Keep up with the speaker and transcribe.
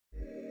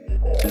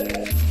You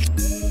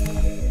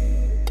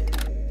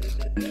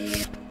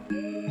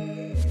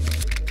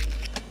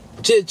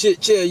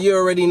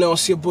already know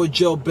it's your boy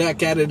Joe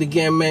back at it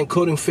again, man.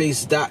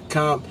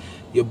 CodingPhase.com.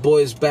 Your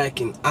boy's back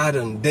and I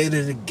done did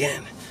it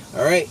again.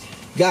 Alright,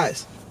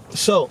 guys.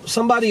 So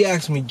somebody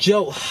asked me,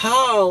 Joe,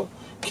 how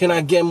can I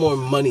get more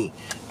money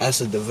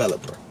as a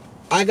developer?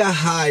 I got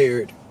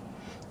hired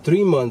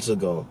 3 months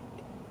ago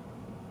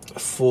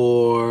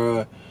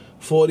for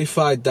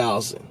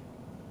 $45,000.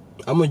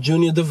 I'm a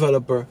junior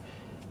developer,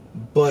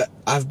 but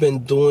I've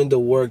been doing the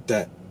work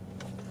that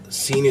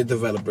senior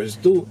developers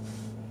do.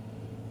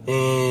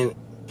 And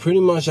pretty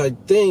much I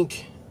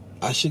think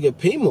I should get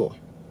paid more.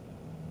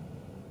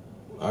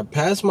 I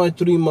passed my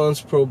 3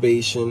 months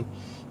probation,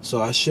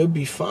 so I should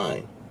be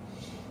fine.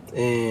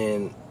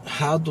 And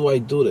how do I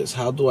do this?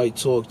 How do I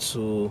talk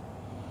to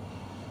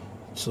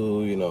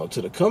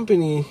the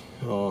company,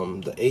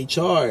 the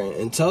HR,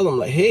 and tell them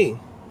like, hey,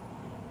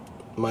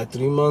 my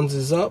 3 months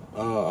is up.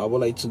 I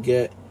would like to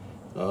get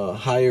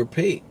higher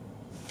pay.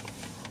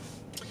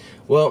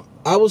 Well,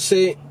 I would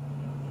say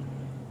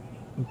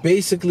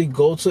basically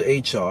go to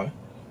HR,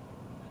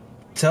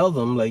 tell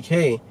them like,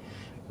 hey,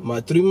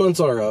 my 3 months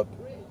are up.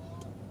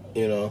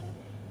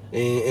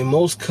 In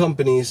most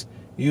companies,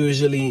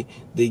 usually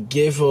they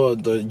give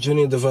the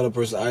junior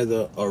developers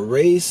either a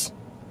raise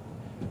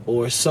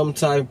or some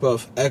type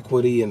of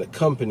equity in the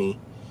company,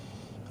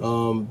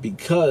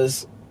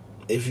 because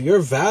if you're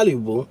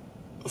valuable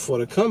for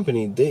the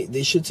company,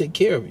 they should take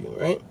care of you,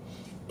 right?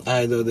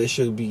 Either they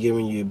should be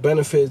giving you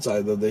benefits,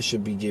 either they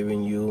should be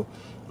giving you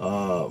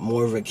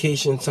more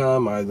vacation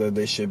time, either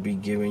they should be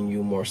giving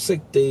you more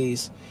sick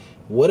days,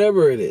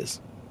 whatever it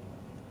is.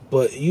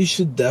 But you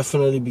should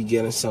definitely be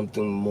getting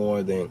something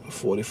more than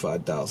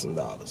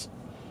 $45,000,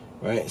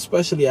 right?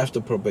 Especially after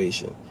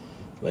probation.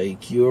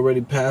 Like, you already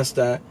passed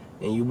that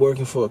and you're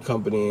working for a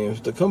company. And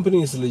if the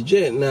company is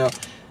legit, now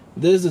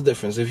there's a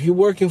difference. If you're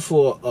working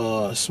for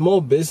a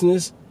small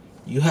business,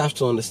 you have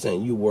to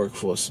understand you work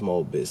for a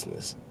small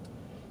business.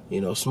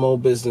 Small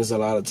business, a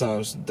lot of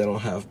times they don't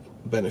have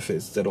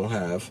benefits. They don't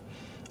have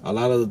a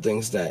lot of the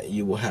things that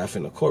you will have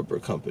in a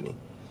corporate company.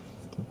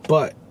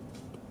 But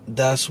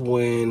that's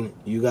when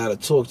you got to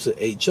talk to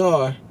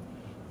HR,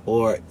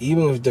 or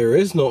even if there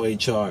is no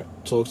HR,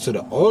 talk to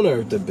the owner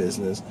of the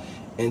business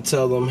and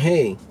tell them,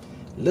 hey,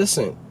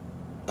 listen,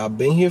 I've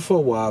been here for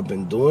a while. I've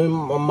been doing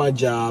my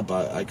job.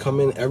 I come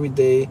in every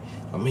day.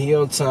 I'm here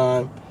on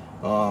time.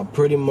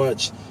 Pretty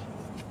much,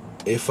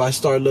 if I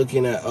start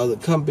looking at other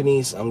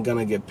companies, I'm going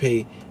to get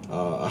paid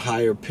a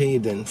higher pay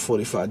than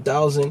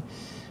 $45,000.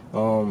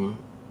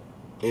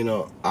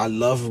 I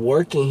love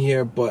working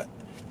here, but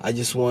I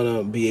just want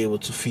to be able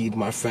to feed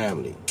my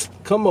family.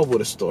 Come up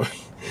with a story.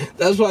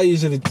 That's why I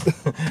usually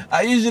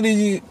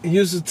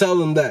used to tell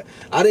them that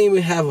I didn't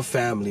even have a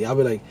family. I'll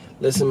be like,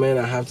 listen, man,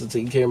 I have to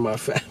take care of my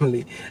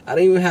family. I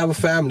didn't even have a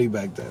family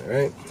back then,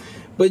 right?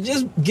 But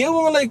just give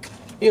them like,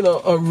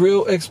 a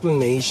real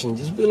explanation.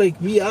 Just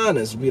be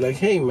honest. Be like,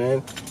 hey,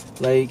 man,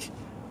 like,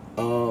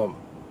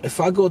 if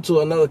I go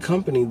to another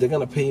company, they're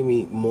going to pay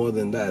me more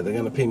than that. They're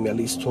going to pay me at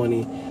least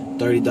 $20,000,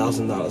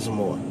 $30,000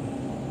 more.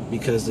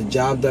 Because the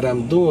job that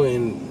I'm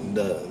doing,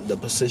 the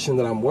position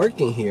that I'm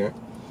working here,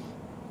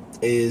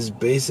 is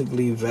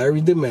basically very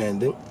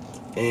demanding.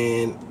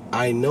 And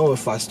I know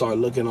if I start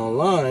looking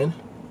online,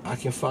 I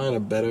can find a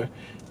better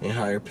and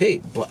higher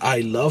pay. But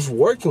I love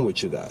working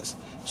with you guys.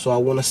 So I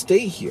want to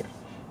stay here.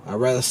 I'd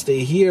rather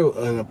stay here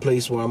in a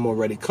place where I'm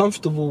already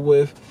comfortable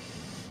with.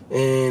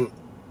 And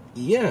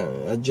yeah,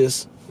 I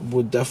just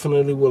would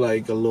definitely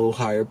like a little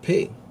higher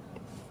pay.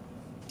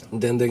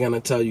 And then they're going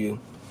to tell you,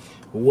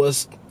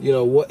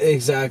 what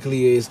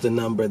exactly is the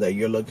number that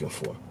you're looking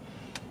for.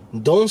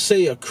 Don't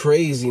say a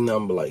crazy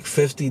number like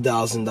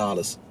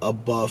 $50,000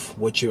 above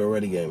what you're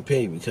already getting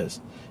paid, because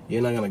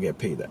you're not going to get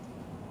paid that.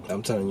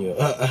 I'm telling you,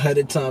 ahead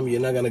of time,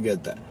 you're not going to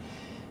get that.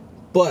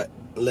 But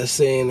let's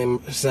say in an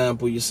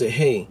example, you say,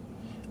 hey,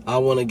 I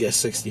want to get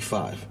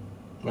 65,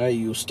 right?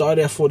 You start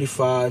at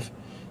 45,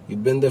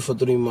 you've been there for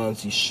 3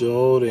 months, you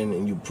showed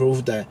and you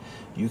proved that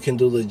you can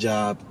do the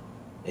job,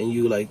 and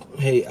you like,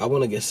 hey, I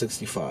want to get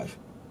 65.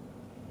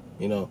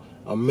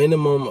 A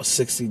minimum of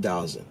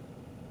 60,000.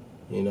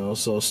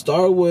 So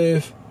start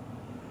with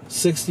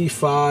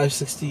 65,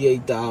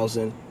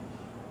 68,000,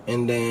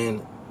 and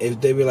then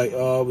if they be like,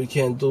 oh, we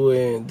can't do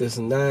it, this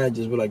and that,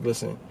 just be like,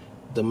 listen,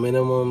 the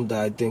minimum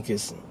that I think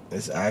is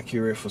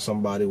accurate for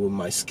somebody with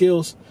my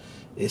skills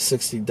is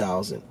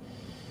 60,000.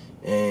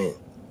 And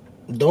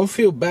don't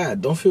feel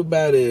bad. Don't feel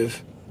bad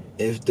if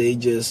they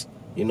just,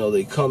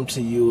 they come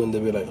to you and they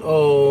be like,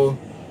 oh,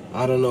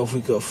 I don't know if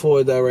we could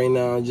afford that right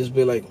now. Just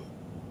be like,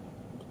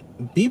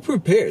 be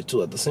prepared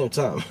to at the same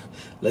time.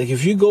 Like,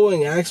 if you go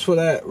and ask for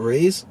that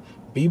raise,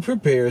 be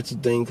prepared to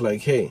think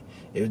like, hey,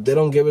 if they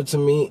don't give it to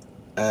me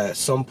at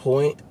some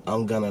point,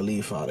 I'm gonna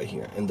leave out of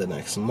here in the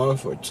next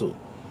month or two.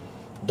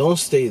 Don't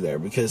stay there,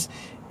 because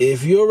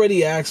if you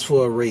already asked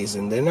for a raise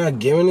and they're not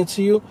giving it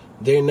to you,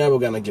 they're never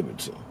gonna give it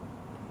to you,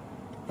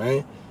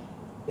 right?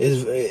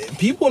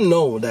 People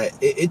know that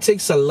it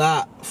takes a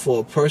lot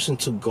for a person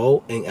to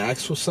go and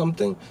ask for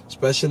something,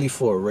 especially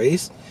for a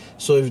raise.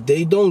 So if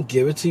they don't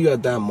give it to you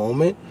at that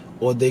moment,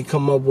 or they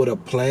come up with a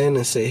plan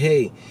and say,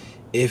 hey,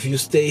 if you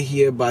stay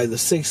here by the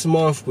 6th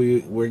month,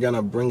 we're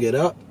gonna bring it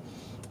up.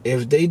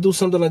 If they do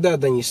something like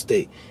that, then you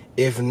stay.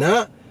 If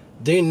not,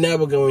 they're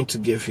never going to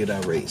give you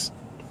that raise.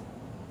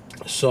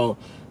 So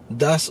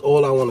that's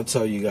all I want to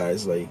tell you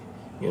guys. Like,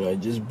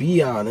 just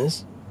be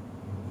honest.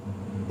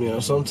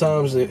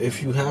 Sometimes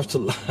if you have to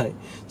lie,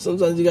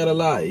 sometimes you gotta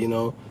lie.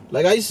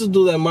 Like I used to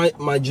do that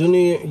my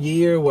junior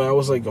year when I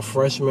was like a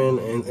freshman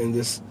in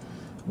this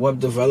web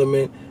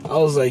development. I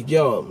was like,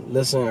 yo,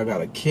 listen, I got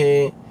a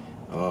kid.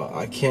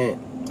 I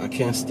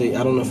can't stay.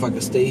 I don't know if I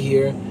can stay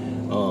here.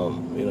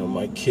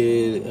 My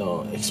kid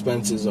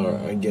expenses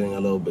are getting a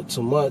little bit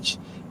too much,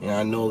 and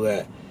I know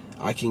that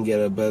I can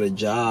get a better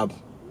job.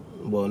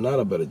 Well, not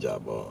a better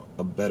job,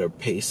 a better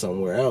pay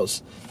somewhere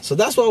else. So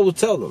that's what I would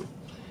tell them,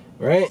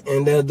 right?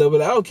 And then they'll be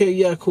like, okay,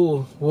 yeah,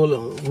 cool.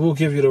 We'll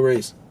give you the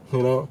raise,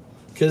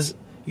 because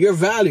you're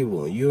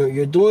valuable.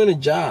 You're doing a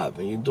job,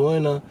 and you're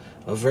doing a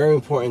very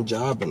important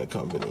job in the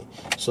company.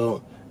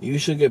 So you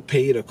should get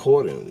paid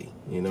accordingly,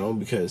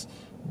 because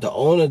the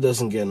owner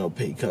doesn't get no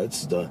pay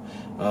cuts.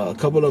 A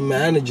couple of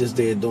managers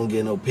there don't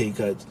get no pay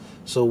cuts.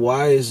 So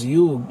why is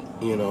you,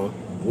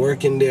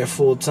 working there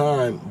full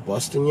time,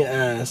 busting your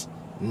ass,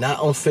 not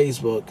on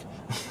Facebook,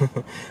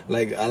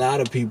 like a lot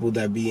of people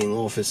that be in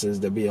offices,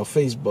 that be on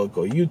Facebook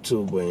or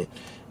YouTube,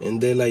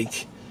 and they're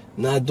like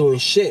not doing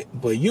shit.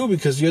 But you,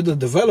 because you're the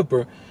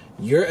developer,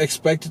 you're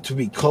expected to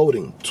be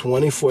coding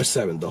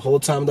 24/7 the whole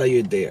time that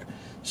you're there.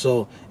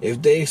 So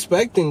if they're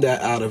expecting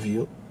that out of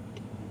you,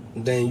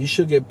 then you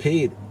should get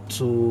paid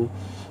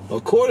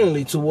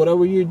accordingly to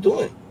whatever you're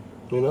doing.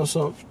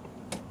 So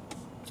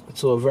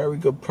it's a very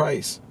good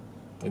price,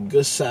 a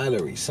good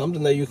salary,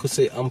 something that you could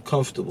say, I'm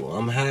comfortable,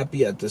 I'm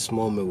happy at this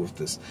moment with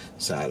this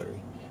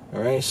salary.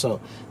 All right, so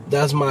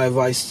that's my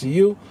advice to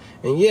you.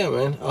 And yeah,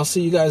 man, I'll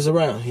see you guys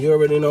around. You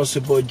already know it's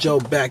your boy Joe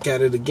back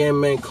at it again,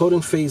 man.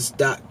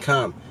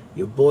 CodingPhase.com.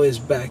 Your boy is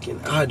back,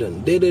 and I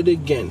done did it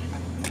again.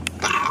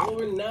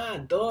 Or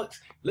not,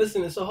 dogs.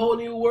 Listen, it's a whole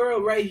new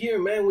world right here,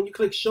 man. When you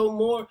click show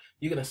more,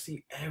 you're gonna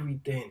see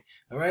everything.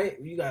 All right,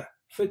 you got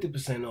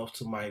 50% off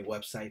to my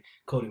website,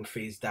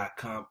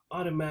 CodingPhase.com,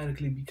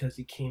 automatically because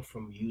it came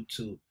from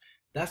YouTube.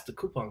 That's the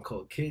coupon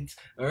code, kids.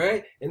 All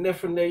right, and then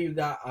from there you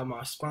got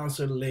my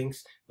sponsor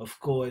links, of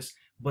course.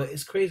 But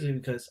it's crazy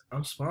because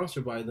I'm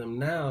sponsored by them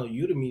now,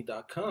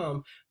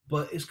 Udemy.com.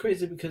 But it's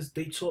crazy because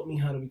they taught me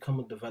how to become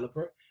a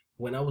developer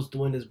when I was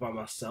doing this by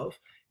myself.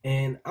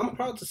 And I'm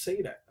proud to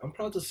say that. I'm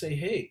proud to say,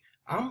 hey,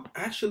 I'm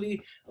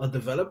actually a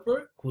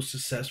developer who's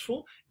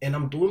successful, and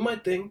I'm doing my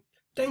thing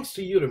thanks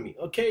to Udemy.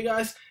 Okay,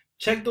 guys,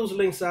 check those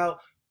links out.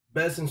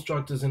 Best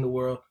instructors in the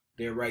world.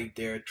 They're right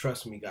there.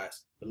 Trust me,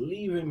 guys.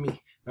 Believe in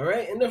me. All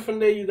right. And then from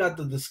there, you got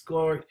the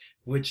Discord,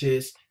 which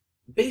is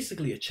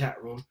basically a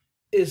chat room.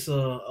 It's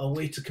a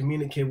way to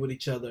communicate with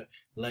each other.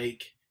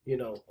 Like,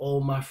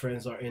 all my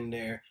friends are in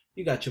there.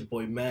 You got your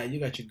boy Matt. You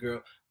got your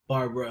girl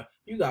Barbara.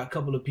 You got a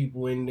couple of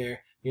people in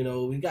there.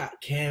 We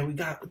got Cam. We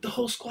got the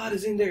whole squad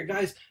is in there,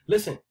 guys.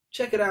 Listen,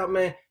 check it out,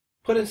 man.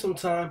 Put in some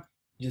time.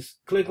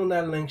 Just click on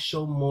that link,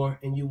 show more,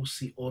 and you will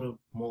see all the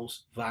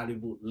most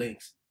valuable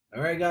links.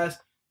 All right, guys.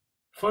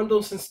 Fun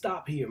don't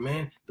stop here,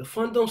 man. The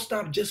fun don't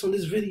stop just on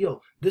this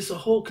video. There's a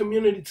whole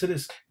community to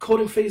this.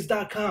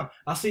 CodingPhase.com.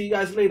 I'll see you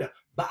guys later.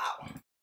 Bye.